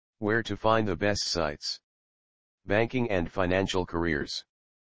Where to find the best sites. Banking and financial careers.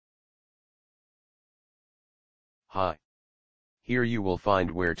 Hi. Here you will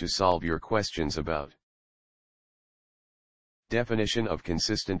find where to solve your questions about definition of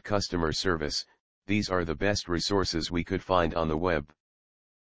consistent customer service. These are the best resources we could find on the web.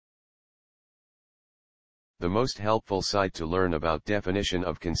 The most helpful site to learn about definition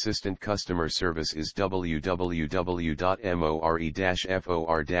of consistent customer service is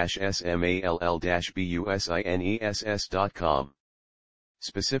www.more-for-small-business.com.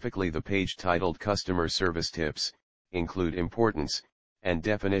 Specifically, the page titled Customer Service Tips include importance and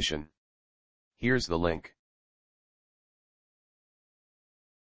definition. Here's the link.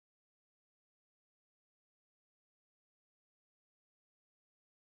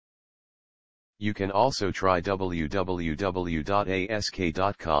 You can also try www.ask.com,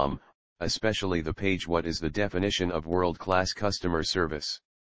 especially the page What is the definition of world-class customer service?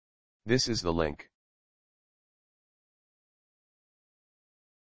 This is the link.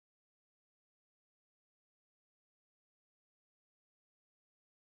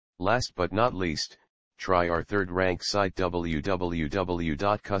 Last but not least, try our third-rank site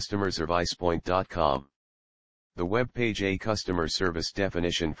www.customerservicepoint.com. The web page A customer service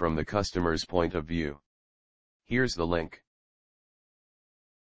definition from the customer's point of view. Here's the link.